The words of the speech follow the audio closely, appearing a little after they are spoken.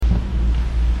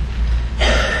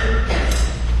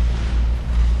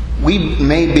We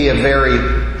may be a very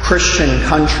Christian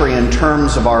country in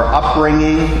terms of our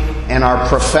upbringing and our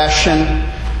profession,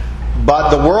 but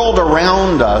the world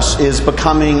around us is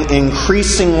becoming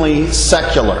increasingly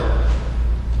secular.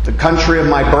 The country of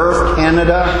my birth,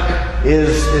 Canada,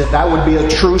 that would be a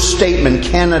true statement.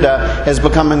 Canada has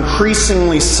become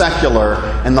increasingly secular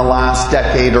in the last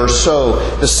decade or so.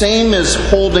 The same is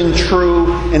holding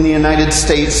true in the United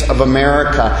States of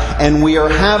America. And we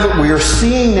are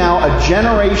seeing now a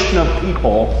generation of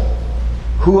people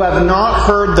who have not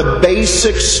heard the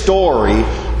basic story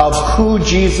of who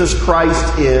Jesus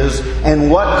Christ is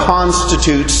and what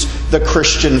constitutes the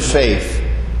Christian faith.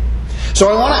 So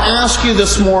I want to ask you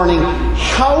this morning,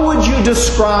 how would you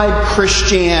describe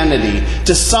Christianity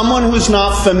to someone who's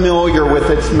not familiar with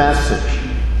its message?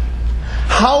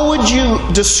 How would you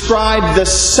describe the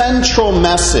central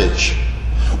message?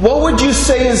 What would you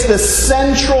say is the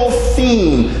central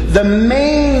theme, the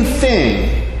main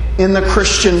thing in the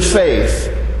Christian faith?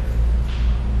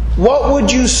 What would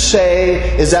you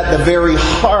say is at the very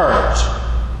heart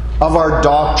of our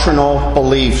doctrinal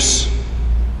beliefs?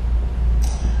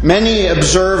 Many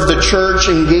observe the church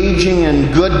engaging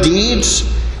in good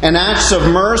deeds and acts of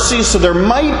mercy, so there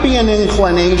might be an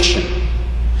inclination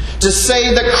to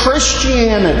say that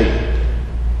Christianity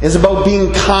is about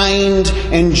being kind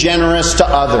and generous to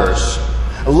others.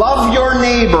 Love your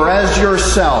neighbor as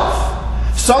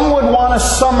yourself. Some would want to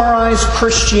summarize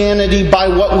Christianity by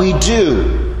what we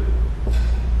do.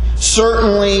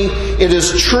 Certainly, it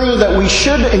is true that we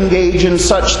should engage in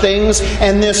such things,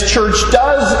 and this church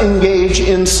does engage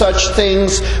in such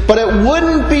things, but it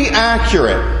wouldn't be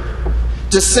accurate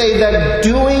to say that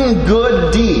doing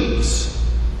good deeds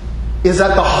is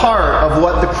at the heart of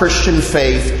what the Christian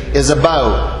faith is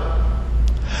about.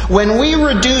 When we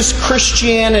reduce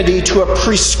Christianity to a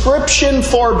prescription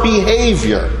for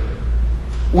behavior,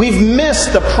 we've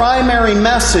missed the primary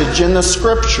message in the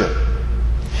Scripture.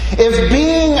 If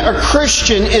being a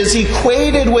Christian is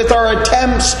equated with our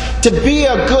attempts to be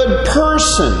a good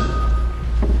person,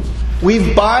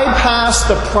 we've bypassed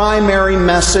the primary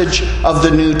message of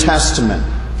the New Testament.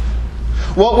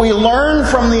 What we learn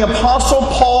from the Apostle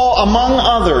Paul, among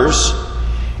others,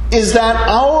 is that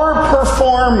our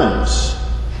performance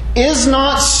is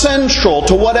not central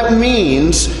to what it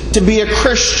means to be a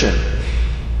Christian.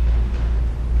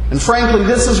 And frankly,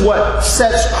 this is what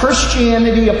sets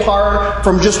Christianity apart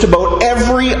from just about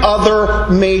every other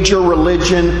major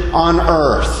religion on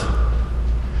earth.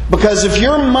 Because if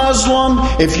you're Muslim,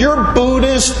 if you're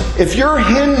Buddhist, if you're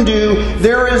Hindu,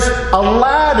 there is a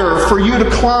ladder for you to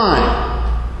climb.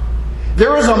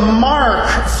 There is a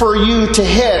mark for you to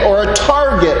hit, or a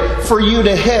target for you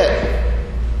to hit.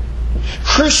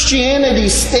 Christianity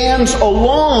stands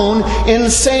alone in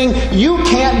saying, you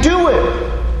can't do it.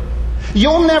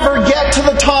 You'll never get to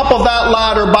the top of that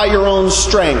ladder by your own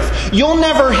strength. You'll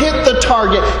never hit the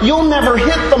target. You'll never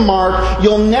hit the mark.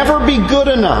 You'll never be good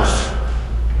enough.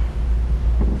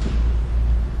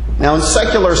 Now, in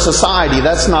secular society,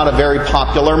 that's not a very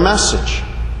popular message.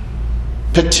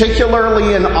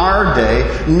 Particularly in our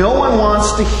day, no one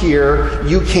wants to hear,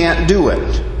 you can't do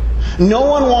it. No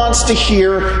one wants to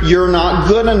hear, you're not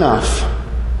good enough.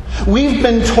 We've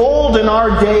been told in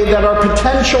our day that our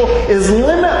potential is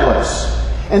limitless,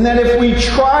 and that if we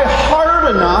try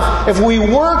hard enough, if we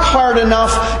work hard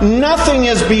enough, nothing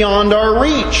is beyond our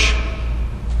reach.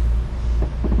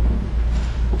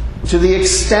 To the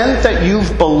extent that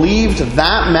you've believed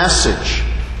that message,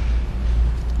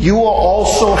 you will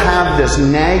also have this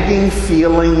nagging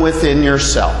feeling within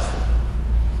yourself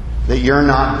that you're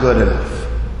not good enough,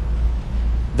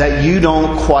 that you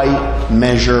don't quite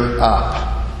measure up.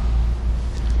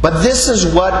 But this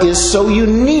is what is so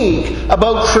unique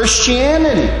about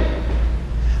Christianity.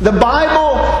 The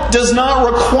Bible does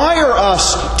not require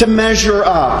us to measure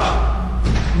up,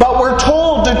 but we're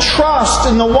told to trust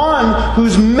in the one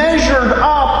who's measured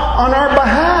up on our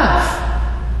behalf.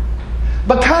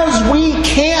 Because we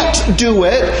can't do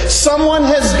it, someone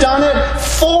has done it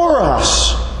for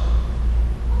us.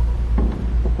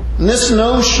 And this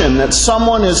notion that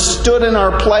someone has stood in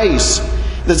our place,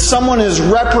 that someone has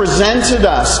represented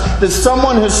us, that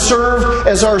someone has served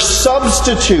as our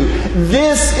substitute,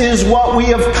 this is what we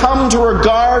have come to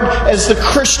regard as the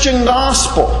Christian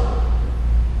gospel.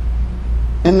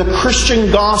 And the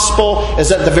Christian gospel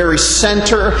is at the very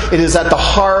center, it is at the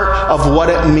heart of what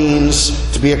it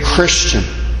means to be a Christian.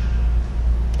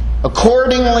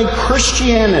 Accordingly,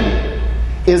 Christianity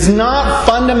is not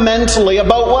fundamentally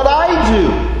about what I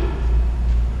do.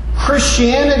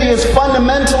 Christianity is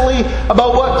fundamentally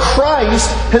about what Christ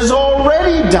has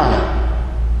already done.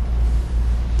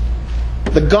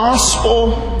 The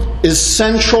gospel is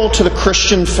central to the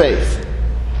Christian faith.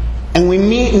 And we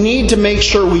need to make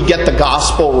sure we get the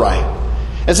gospel right.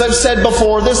 As I've said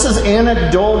before, this is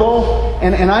anecdotal,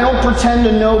 and I don't pretend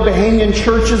to know Bahamian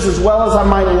churches as well as I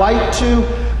might like to,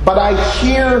 but I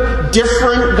hear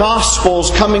different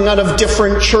gospels coming out of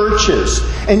different churches.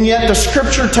 And yet the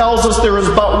Scripture tells us there is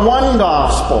but one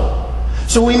gospel.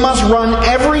 So we must run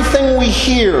everything we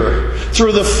hear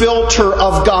through the filter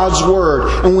of God's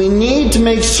Word. And we need to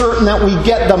make certain that we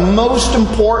get the most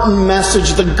important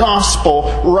message, the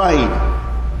gospel, right.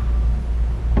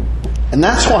 And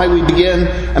that's why we begin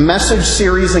a message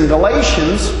series in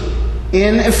Galatians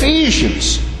in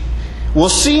Ephesians. We'll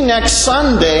see next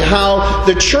Sunday how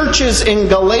the churches in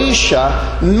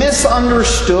Galatia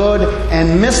misunderstood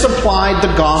and misapplied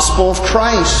the gospel of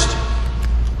Christ.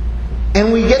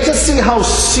 And we get to see how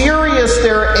serious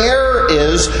their error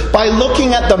is by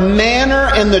looking at the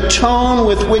manner and the tone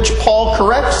with which Paul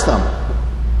corrects them.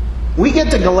 We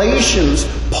get to Galatians,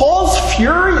 Paul's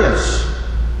furious.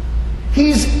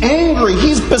 He's angry.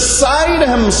 He's beside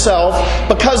himself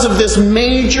because of this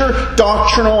major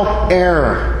doctrinal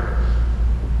error.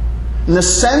 And the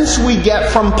sense we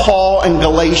get from Paul in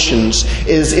Galatians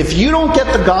is if you don't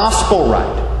get the gospel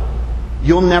right,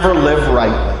 you'll never live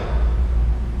rightly.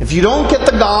 If you don't get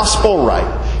the gospel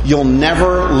right, you'll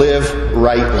never live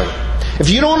rightly. If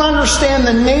you don't understand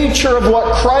the nature of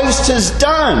what Christ has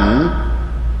done,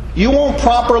 you won't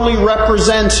properly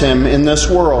represent Him in this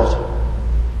world.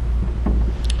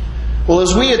 Well,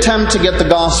 as we attempt to get the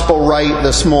gospel right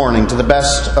this morning to the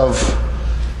best of,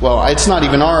 well, it's not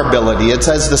even our ability, it's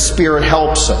as the Spirit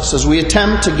helps us. As we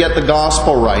attempt to get the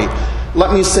gospel right,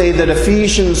 let me say that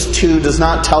Ephesians 2 does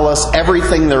not tell us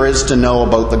everything there is to know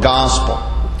about the gospel.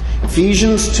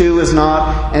 Ephesians 2 is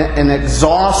not an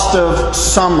exhaustive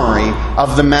summary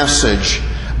of the message,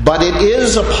 but it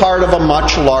is a part of a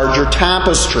much larger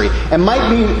tapestry. It might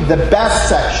be the best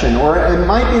section, or it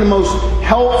might be the most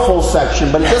helpful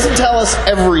section, but it doesn't tell us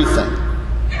everything.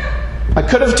 I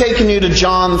could have taken you to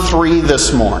John 3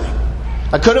 this morning.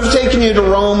 I could have taken you to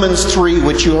Romans 3,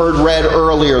 which you heard read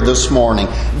earlier this morning.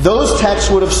 Those texts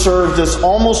would have served us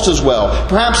almost as well,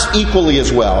 perhaps equally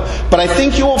as well. But I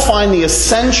think you will find the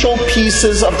essential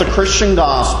pieces of the Christian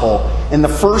gospel in the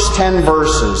first 10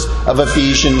 verses of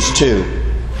Ephesians 2.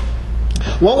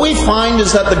 What we find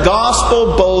is that the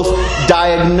gospel both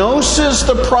diagnoses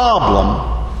the problem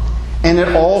and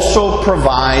it also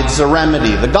provides a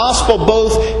remedy. The gospel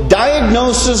both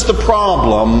diagnoses the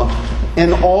problem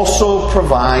and also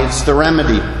provides the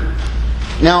remedy.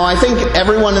 Now, I think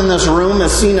everyone in this room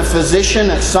has seen a physician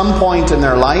at some point in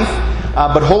their life,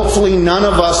 but hopefully none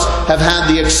of us have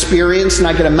had the experience, and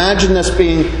I can imagine this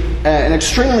being an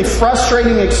extremely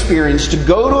frustrating experience, to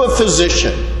go to a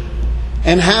physician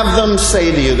and have them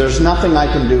say to you, there's nothing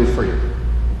I can do for you.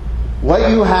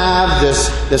 What you have,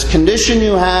 this condition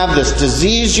you have, this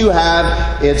disease you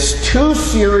have, it's too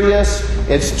serious,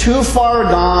 it's too far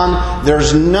gone,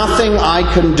 there's nothing I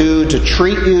can do to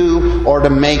treat you or to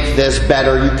make this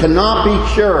better. You cannot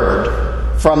be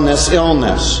cured from this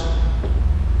illness.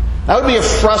 That would be a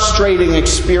frustrating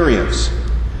experience.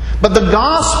 But the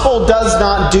gospel does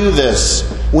not do this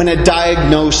when it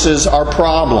diagnoses our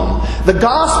problem. The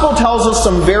gospel tells us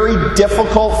some very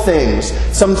difficult things.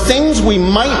 Some things we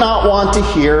might not want to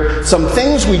hear. Some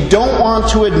things we don't want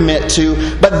to admit to.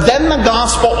 But then the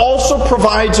gospel also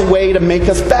provides a way to make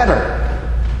us better.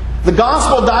 The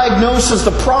gospel diagnoses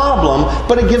the problem,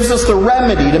 but it gives us the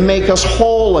remedy to make us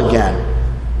whole again.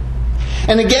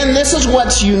 And again, this is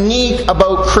what's unique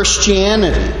about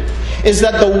Christianity, is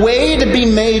that the way to be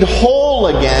made whole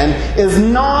again is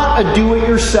not a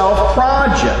do-it-yourself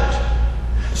project.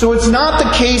 So it's not the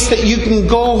case that you can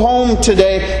go home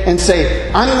today and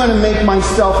say, I'm going to make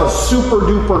myself a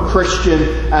super-duper Christian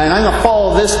and I'm going to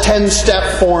follow this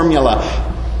 10-step formula.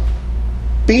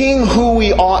 Being who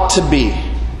we ought to be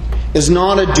is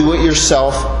not a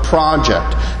do-it-yourself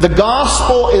project. The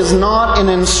gospel is not an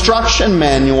instruction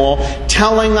manual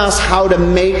telling us how to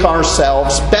make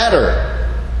ourselves better.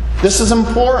 This is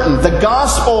important. The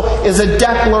gospel is a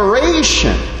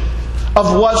declaration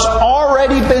of what's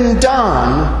already been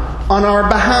done on our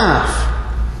behalf.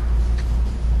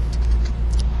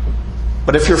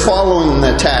 But if you're following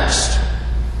the text,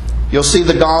 you'll see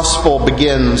the gospel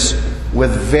begins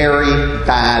with very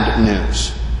bad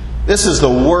news. This is the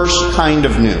worst kind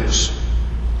of news.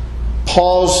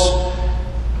 Paul's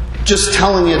just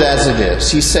telling it as it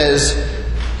is. He says,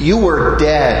 you were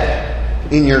dead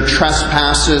in your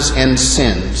trespasses and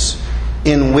sins,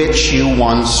 in which you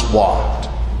once walked.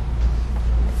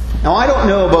 Now, I don't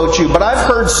know about you, but I've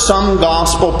heard some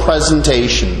gospel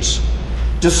presentations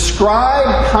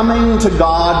describe coming to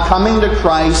God, coming to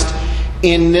Christ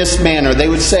in this manner. They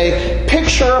would say,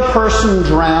 picture a person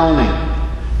drowning.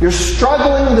 You're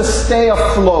struggling to stay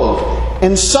afloat.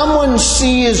 And someone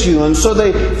sees you, and so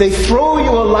they throw you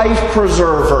a life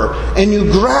preserver, and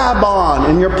you grab on,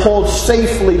 and you're pulled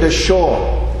safely to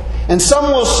shore. And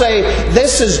some will say,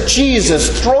 this is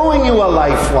Jesus throwing you a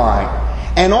lifeline.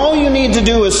 And all you need to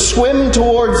do is swim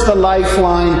towards the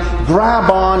lifeline,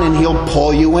 grab on, and He'll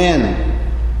pull you in.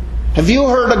 Have you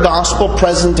heard a gospel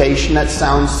presentation that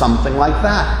sounds something like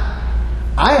that?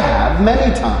 I have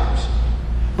many times.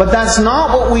 But that's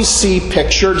not what we see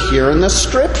pictured here in the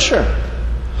Scripture.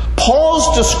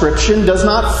 Paul's description does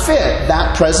not fit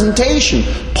that presentation.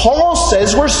 Paul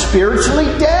says we're spiritually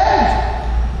dead.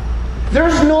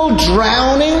 There's no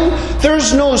drowning.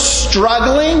 There's no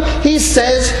struggling. He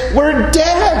says we're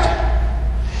dead.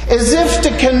 As if to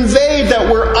convey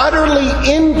that we're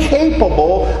utterly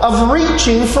incapable of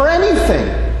reaching for anything.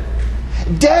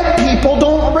 Dead people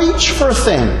don't reach for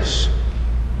things.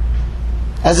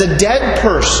 As a dead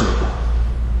person,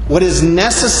 what is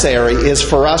necessary is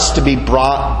for us to be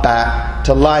brought back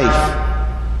to life.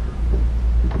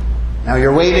 Now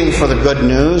you're waiting for the good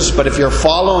news, but if you're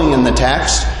following in the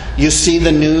text, you see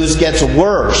the news gets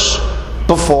worse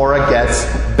before it gets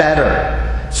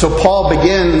better. So Paul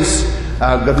begins,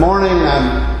 good morning,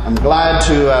 I'm glad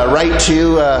to write to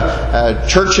you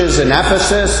churches in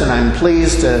Ephesus, and I'm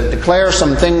pleased to declare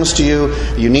some things to you.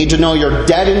 You need to know you're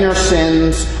dead in your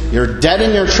sins, you're dead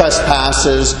in your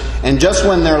trespasses, and just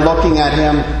when they're looking at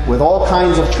him with all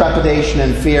kinds of trepidation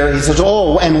and fear, he says,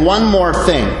 oh, and one more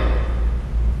thing,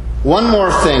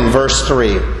 verse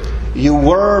 3. You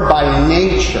were by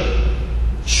nature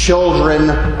children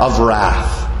of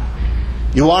wrath.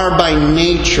 You are by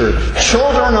nature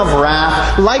children of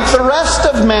wrath like the rest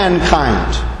of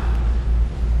mankind.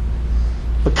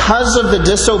 Because of the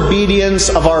disobedience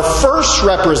of our first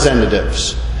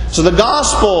representatives. So the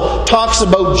gospel talks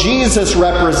about Jesus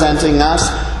representing us.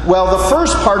 Well, the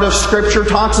first part of Scripture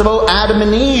talks about Adam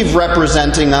and Eve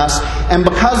representing us. And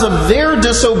because of their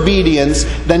disobedience,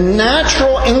 the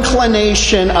natural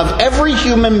inclination of every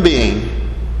human being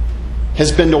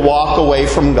has been to walk away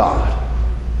from God.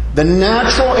 The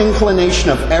natural inclination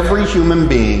of every human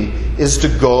being is to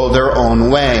go their own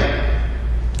way.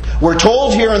 We're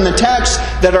told here in the text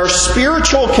that our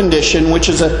spiritual condition, which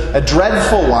is a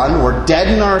dreadful one, we're dead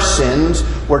in our sins,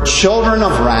 we're children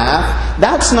of wrath,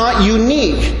 that's not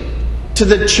unique to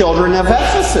the children of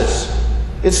Ephesus.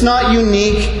 It's not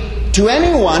unique to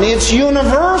anyone, it's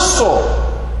universal.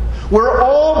 We're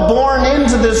all born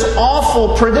into this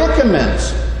awful predicament,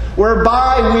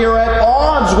 whereby we are at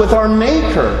odds with our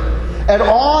Maker, at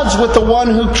odds with the one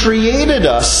who created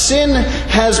us. Sin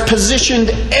has positioned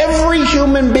every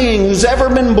human being who's ever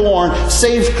been born,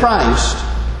 save Christ.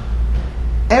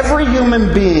 Every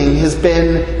human being has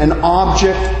been an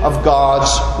object of God's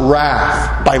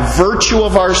wrath by virtue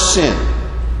of our sin.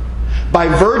 By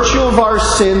virtue of our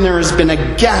sin, there has been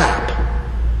a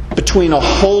gap between a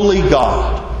holy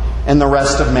God and the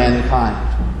rest of mankind.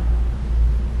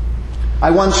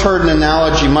 I once heard an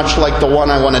analogy much like the one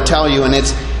I want to tell you, and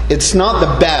it's not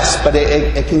the best, but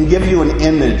it can give you an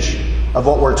image of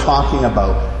what we're talking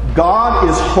about. God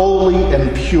is holy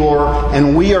and pure,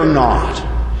 and we are not.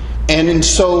 And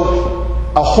so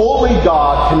a holy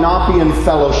God cannot be in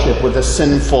fellowship with a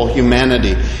sinful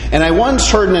humanity. And I once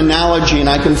heard an analogy, and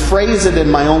I can phrase it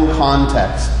in my own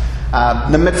context.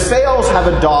 The McPhails have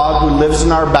a dog who lives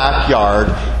in our backyard,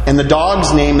 and the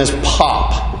dog's name is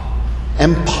Pop.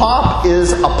 And Pop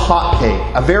is a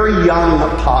potcake, a very young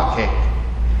potcake.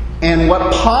 And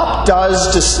what Pop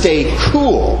does to stay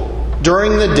cool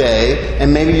during the day,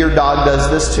 and maybe your dog does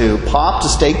this too, Pop, to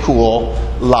stay cool,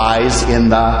 lies in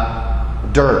the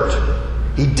dirt.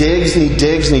 He digs and he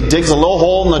digs and he digs a little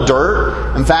hole in the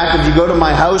dirt. In fact, if you go to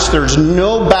my house, there's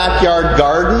no backyard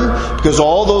garden because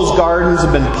all those gardens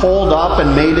have been pulled up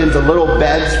and made into little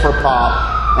beds for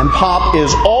Pop. And Pop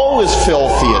is always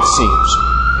filthy, it seems.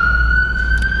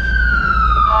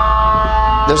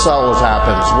 This always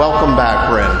happens. Welcome back,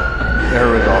 Bryn.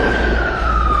 There we go.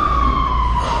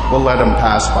 We'll let him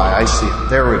pass by. I see him.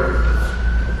 There we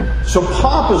go. So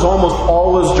Pop is almost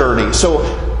always dirty. So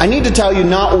I need to tell you,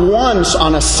 not once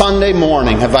on a Sunday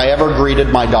morning have I ever greeted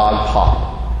my dog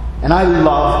Pop. And I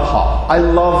love Pop. I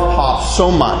love Pop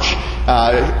so much.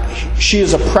 She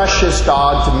is a precious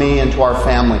dog to me and to our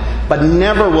family. But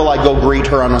never will I go greet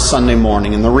her on a Sunday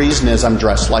morning. And the reason is I'm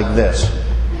dressed like this.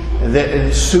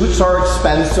 The suits are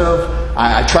expensive.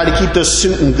 I try to keep this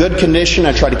suit in good condition.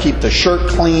 I try to keep the shirt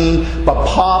clean. But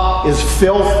Pop is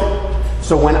filthy.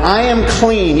 So when I am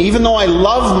clean, even though I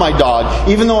love my dog,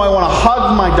 even though I want to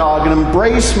hug my dog and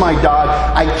embrace my dog,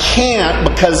 I can't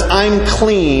because I'm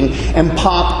clean and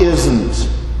Pop isn't.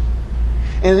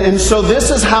 And so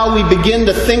this is how we begin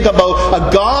to think about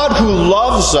a God who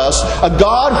loves us, a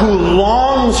God who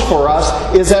longs for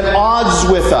us, is at odds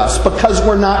with us because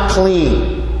we're not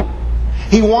clean.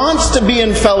 He wants to be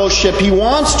in fellowship, He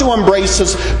wants to embrace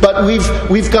us, but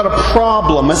we've got a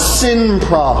problem, a sin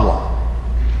problem.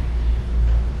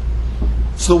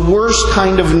 It's the worst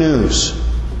kind of news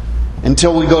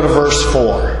until we go to verse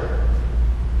 4.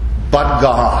 But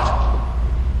God.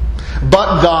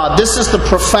 But God. This is the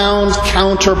profound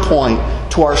counterpoint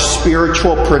to our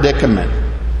spiritual predicament.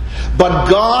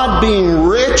 But God, being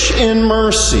rich in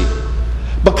mercy,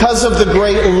 because of the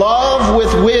great love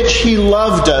with which He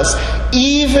loved us,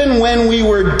 even when we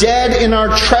were dead in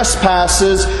our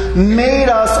trespasses, made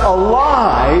us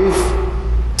alive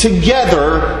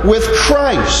together with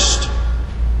Christ.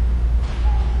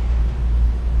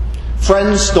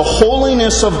 Friends, the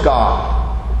holiness of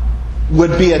God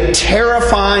would be a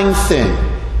terrifying thing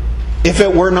if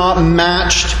it were not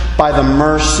matched by the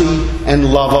mercy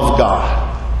and love of God.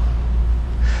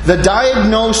 The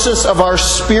diagnosis of our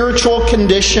spiritual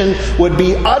condition would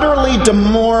be utterly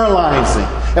demoralizing.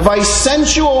 If I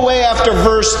sent you away after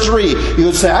verse 3, you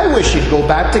would say, I wish you'd go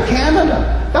back to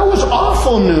Canada. That was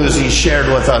awful news he shared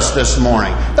with us this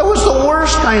morning. That was the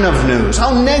worst kind of news.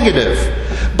 How negative.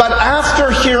 But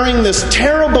after hearing this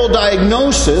terrible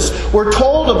diagnosis, we're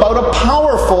told about a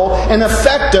powerful and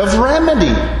effective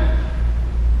remedy.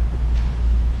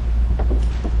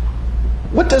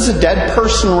 What does a dead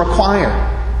person require?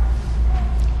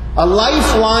 A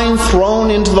lifeline thrown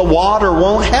into the water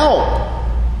won't help.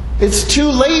 It's too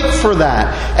late for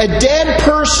that. A dead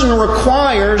person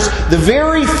requires the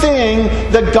very thing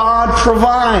that God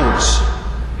provides.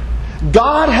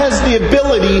 God has the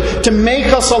ability to make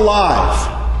us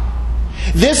alive.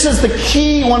 This is the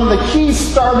key, one of the key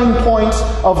starting points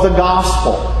of the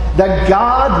gospel. That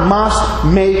God must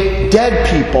make dead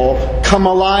people come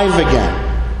alive again.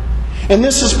 And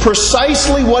this is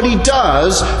precisely what He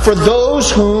does for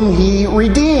those whom He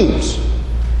redeems.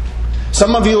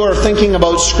 Some of you are thinking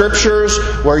about scriptures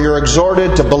where you're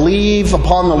exhorted to believe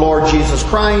upon the Lord Jesus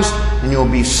Christ and you'll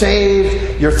be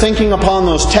saved. You're thinking upon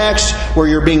those texts where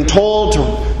you're being told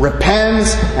to repent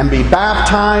and be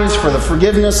baptized for the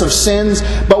forgiveness of sins.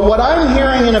 But what I'm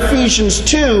hearing in Ephesians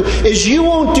 2 is you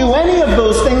won't do any of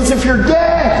those things if you're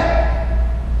dead.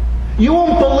 You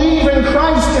won't believe in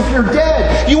Christ if you're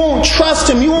dead. You won't trust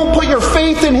Him. You won't put your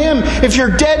faith in Him if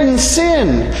you're dead in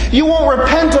sin. You won't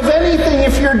repent of anything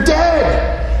if you're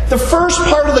dead. The first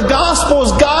part of the gospel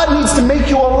is God needs to make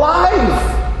you alive.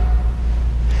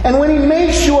 And when He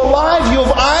makes you alive, you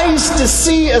have eyes to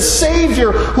see a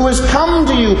Savior who has come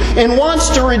to you and wants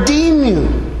to redeem you.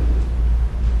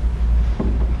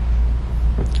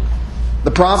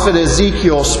 The prophet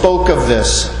Ezekiel spoke of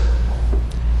this.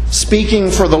 Speaking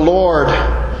for the Lord,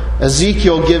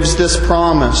 Ezekiel gives this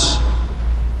promise.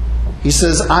 He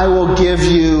says, I will give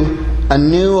you a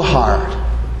new heart,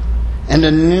 and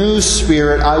a new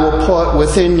spirit I will put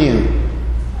within you.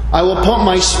 I will put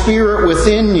my spirit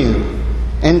within you,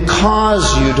 and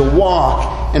cause you to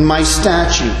walk in my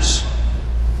statutes.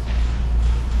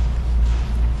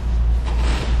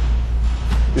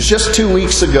 It was just 2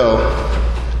 weeks ago.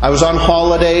 I was on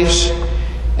holidays.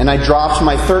 And I dropped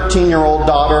my 13-year-old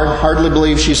daughter, I hardly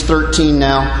believe she's 13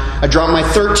 now. I dropped my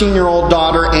 13-year-old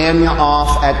daughter, Anya,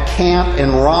 off at camp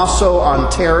in Rosso,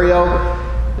 Ontario.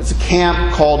 It's a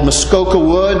camp called Muskoka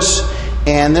Woods.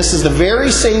 And this is the very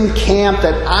same camp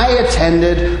that I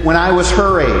attended when I was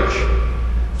her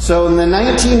age. So in the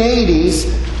 1980s,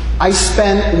 I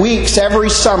spent weeks every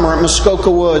summer at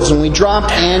Muskoka Woods. And we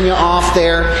dropped Anya off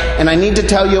there. And I need to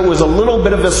tell you, it was a little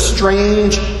bit of a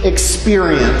strange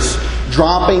experience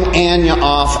dropping Anya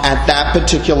off at that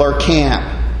particular camp.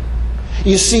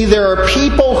 You see, there are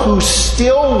people who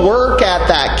still work at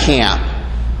that camp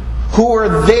who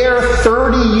were there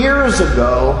 30 years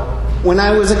ago when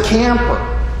I was a camper.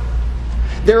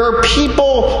 There are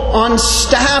people on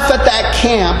staff at that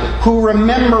camp who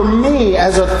remember me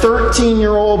as a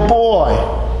 13-year-old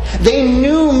boy. They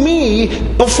knew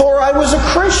me before I was a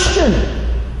Christian.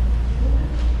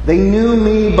 They knew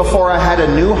me before I had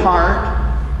a new heart.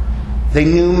 They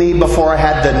knew me before I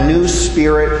had the new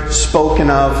spirit spoken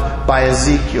of by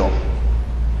Ezekiel.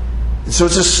 And so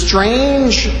it's a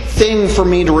strange thing for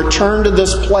me to return to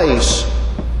this place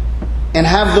and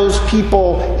have those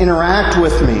people interact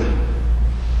with me.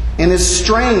 And it's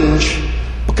strange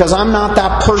because I'm not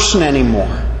that person anymore.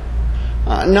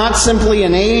 Not simply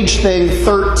an age thing,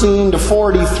 13 to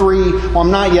 43. Well,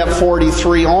 I'm not yet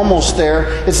 43, almost there.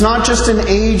 It's not just an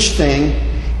age thing.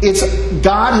 It's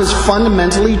God has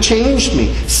fundamentally changed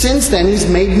me. Since then, He's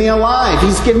made me alive.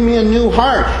 He's given me a new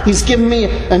heart. He's given me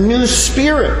a new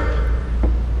spirit.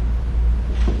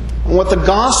 And what the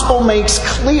gospel makes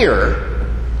clear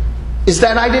is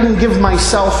that I didn't give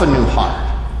myself a new heart.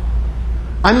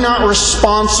 I'm not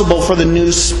responsible for the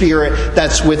new spirit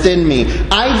that's within me.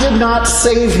 I did not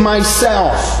save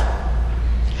myself.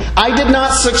 I did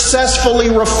not successfully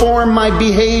reform my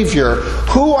behavior.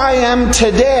 Who I am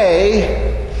today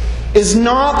is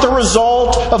not the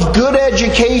result of good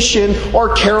education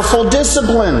or careful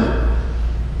discipline.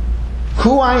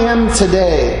 Who I am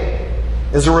today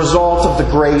is a result of the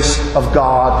grace of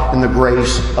God and the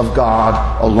grace of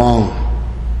God alone.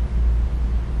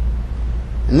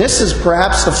 And this is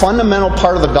perhaps the fundamental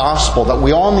part of the gospel that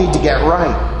we all need to get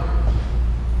right.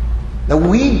 That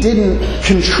we didn't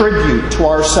contribute to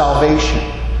our salvation.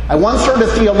 I once heard a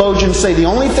theologian say the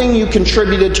only thing you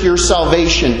contributed to your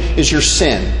salvation is your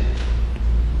sin.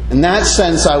 In that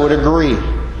sense, I would agree.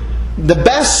 The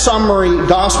best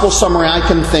gospel summary I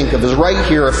can think of is right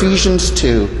here, Ephesians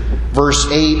 2, verse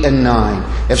 8 and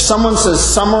 9. If someone says,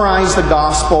 summarize the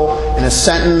gospel in a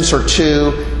sentence or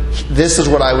two, this is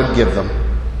what I would give them.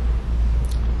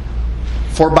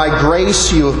 For by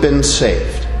grace you have been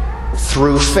saved,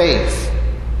 through faith.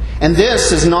 And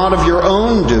this is not of your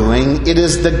own doing, it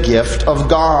is the gift of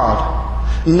God.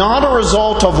 Not a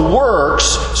result of works,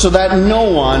 so that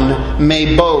no one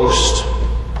may boast.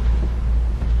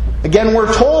 Again,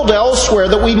 we're told elsewhere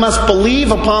that we must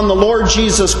believe upon the Lord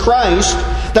Jesus Christ,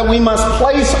 that we must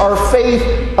place our faith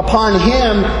upon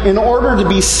Him in order to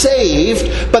be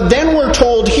saved. But then we're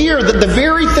told here that the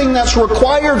very thing that's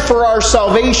required for our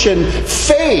salvation,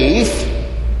 faith,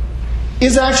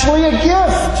 is actually a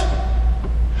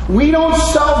gift. We don't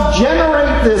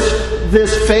self-generate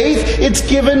this faith. It's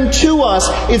given to us.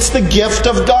 It's the gift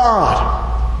of God.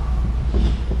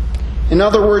 In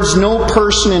other words, no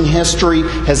person in history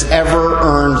has ever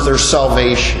earned their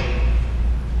salvation.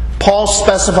 Paul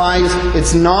specifies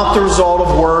it's not the result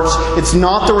of works. It's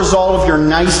not the result of your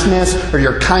niceness or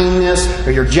your kindness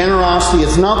or your generosity.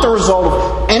 It's not the result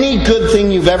of any good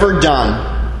thing you've ever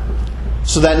done,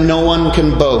 so that no one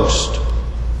can boast.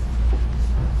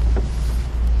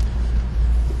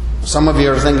 Some of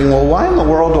you are thinking, well, why in the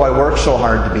world do I work so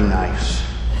hard to be nice?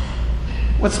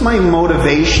 What's my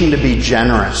motivation to be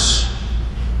generous?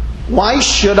 Why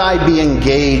should I be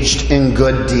engaged in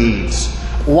good deeds?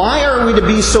 Why are we to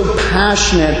be so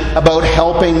passionate about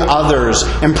helping others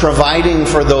and providing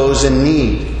for those in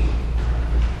need?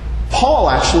 Paul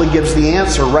actually gives the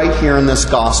answer right here in this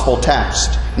gospel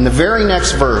text. In the very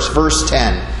next verse, verse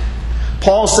 10,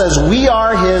 Paul says, we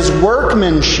are His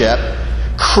workmanship,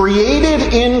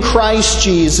 created in Christ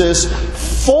Jesus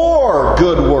for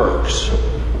good works,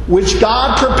 which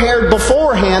God prepared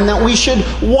beforehand that we should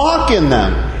walk in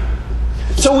them.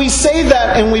 So we say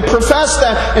that and we profess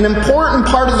that an important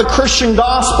part of the Christian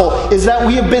gospel is that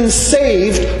we have been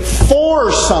saved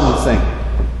for something.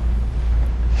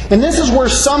 And this is where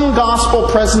some gospel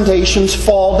presentations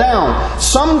fall down.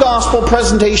 Some gospel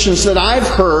presentations that I've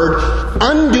heard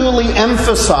unduly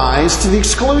emphasize, to the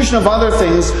exclusion of other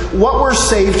things, what we're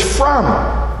saved from.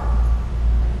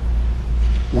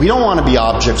 We don't want to be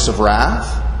objects of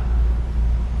wrath.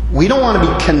 We don't want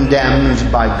to be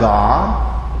condemned by God.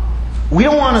 We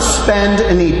don't want to spend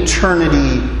an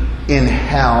eternity in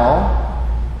hell.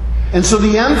 And so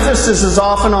the emphasis is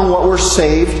often on what we're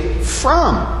saved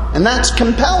from. And that's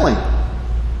compelling.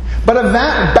 But a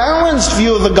balanced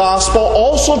view of the gospel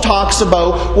also talks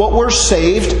about what we're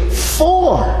saved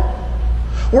for.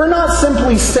 We're not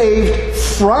simply saved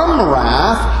from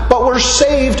wrath, but we're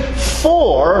saved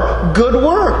for good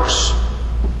works.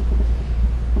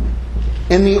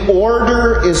 And the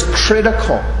order is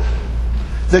critical.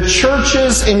 The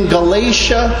churches in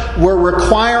Galatia were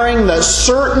requiring that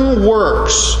certain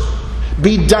works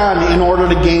be done in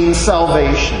order to gain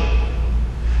salvation.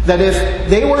 That if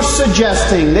they were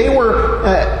suggesting, they were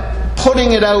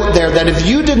putting it out there, that if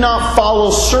you did not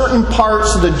follow certain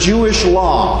parts of the Jewish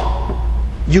law,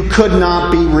 you could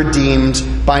not be redeemed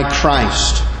by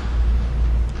Christ.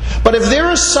 But if there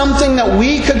is something that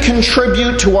we could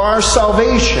contribute to our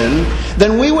salvation,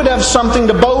 then we would have something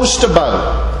to boast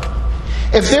about.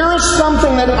 If there is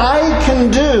something that I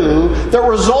can do that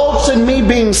results in me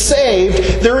being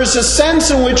saved, there is a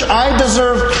sense in which I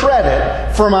deserve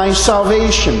credit for my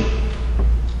salvation.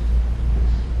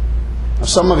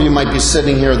 Some of you might be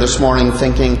sitting here this morning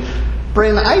thinking,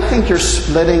 Bryn, I think you're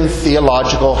splitting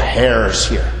theological hairs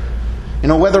here.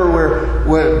 Whether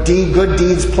good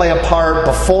deeds play a part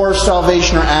before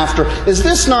salvation or after, is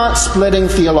this not splitting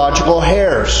theological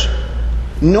hairs?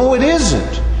 No, it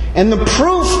isn't. And the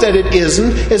proof that it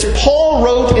isn't is Paul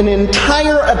wrote an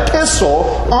entire epistle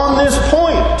on this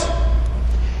point.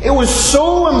 It was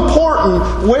so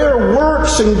important where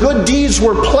works and good deeds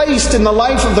were placed in the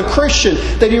life of the Christian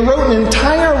that he wrote an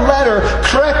entire letter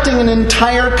correcting an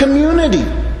entire community.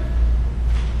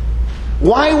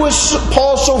 Why was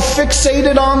Paul so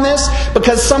fixated on this?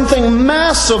 Because something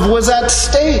massive was at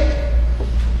stake.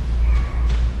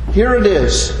 Here it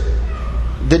is.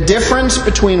 The difference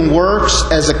between works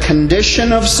as a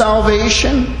condition of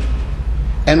salvation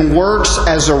and works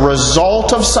as a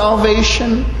result of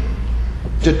salvation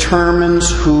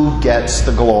determines who gets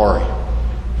the glory.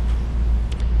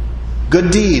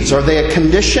 Good deeds, are they a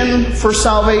condition for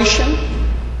salvation?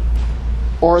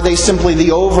 Or are they simply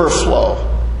the overflow,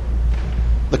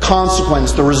 the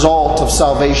consequence, the result of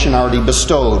salvation already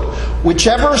bestowed?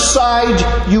 Whichever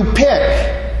side you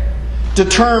pick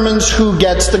determines who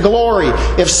gets the glory.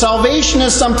 If salvation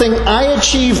is something I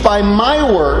achieve by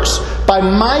my works, by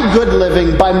my good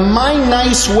living, by my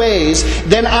nice ways,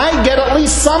 then I get at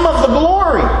least some of the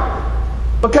glory.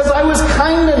 Because I was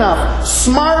kind enough,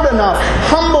 smart enough,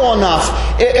 humble enough.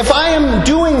 If I am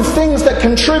doing things that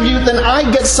contribute, then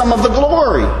I get some of the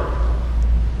glory.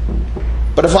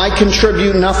 But if I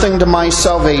contribute nothing to my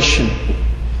salvation,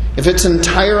 if it's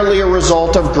entirely a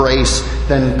result of grace,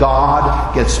 then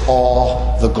God gets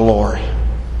all the glory.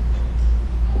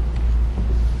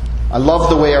 I love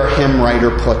the way our hymn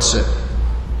writer puts it.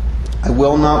 I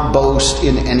will not boast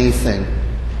in anything.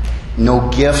 No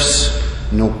gifts,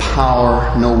 no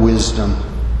power, no wisdom.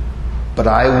 But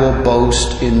I will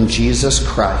boast in Jesus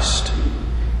Christ,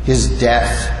 His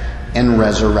death and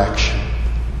resurrection.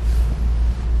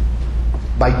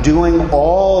 By doing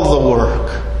all the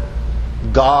work,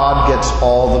 God gets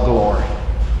all the glory.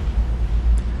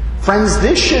 Friends,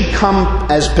 this should come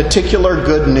as particular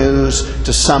good news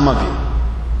to some of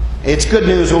you. It's good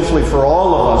news, hopefully, for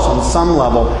all of us on some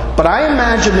level. But I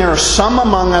imagine there are some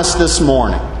among us this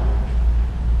morning.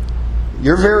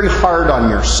 You're very hard on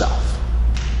yourself.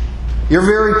 You're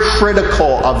very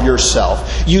critical of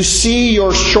yourself. You see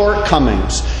your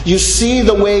shortcomings. You see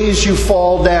the ways you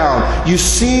fall down. You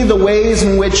see the ways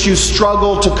in which you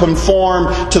struggle to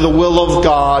conform to the will of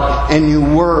God, and you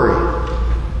worry.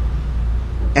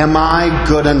 Am I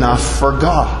good enough for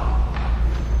God?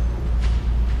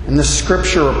 And the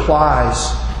Scripture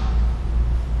replies,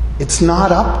 it's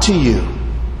not up to you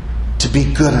to be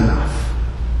good enough.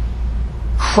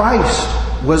 Christ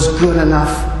was good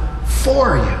enough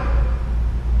for you.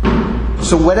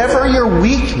 So whatever your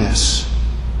weakness,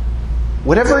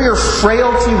 whatever your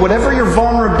frailty, whatever your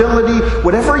vulnerability,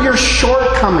 whatever your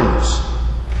shortcomings,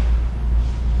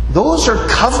 those are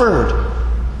covered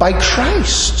by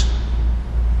Christ.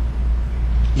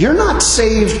 You're not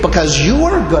saved because you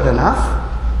are good enough.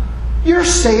 You're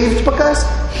saved because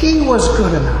He was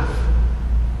good enough.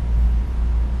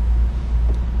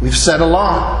 We've said a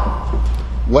lot.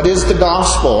 What is the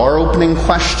gospel? Our opening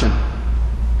question.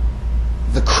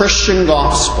 The Christian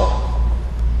gospel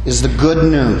is the good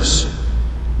news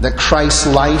that Christ's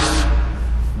life,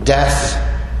 death,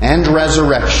 and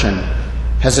resurrection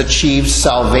has achieved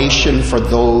salvation for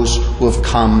those who have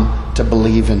come to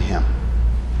believe in Him.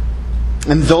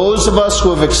 And those of us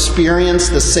who have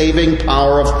experienced the saving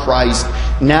power of Christ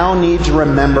now need to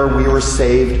remember we were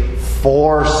saved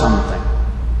for something.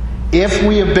 If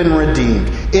we have been redeemed,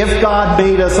 if God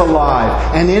made us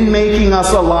alive, and in making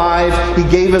us alive, He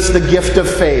gave us the gift of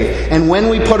faith. And when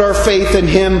we put our faith in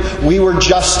Him, we were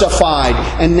justified.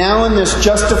 And now in this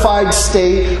justified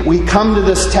state, we come to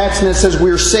this text and it says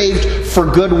we're saved for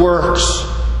good works.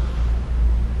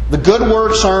 The good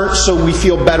works aren't so we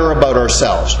feel better about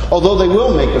ourselves, although they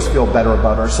will make us feel better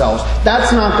about ourselves.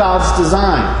 That's not God's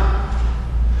design.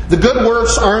 The good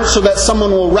works aren't so that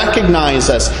someone will recognize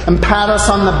us and pat us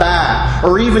on the back,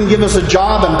 or even give us a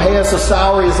job and pay us a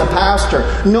salary as a pastor.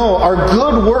 No, our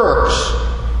good works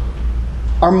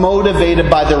are motivated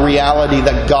by the reality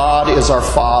that God is our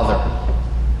Father,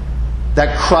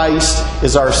 that Christ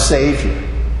is our Savior,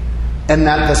 and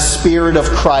that the Spirit of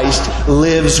Christ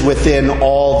lives within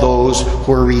all those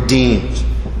who are redeemed.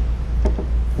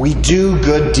 We do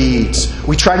good deeds.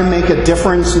 We try to make a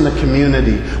difference in the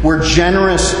community. We're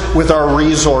generous with our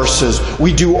resources.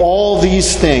 We do all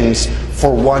these things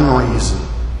for one reason: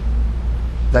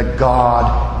 that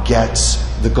God gets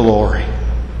the glory.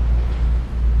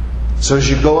 So as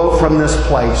you go out from this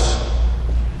place,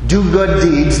 do good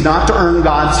deeds, not to earn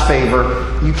God's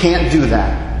favor. You can't do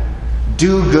that.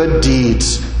 do good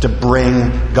deeds to bring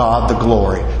God the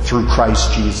glory through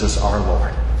Christ Jesus our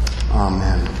Lord.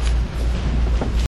 Amen.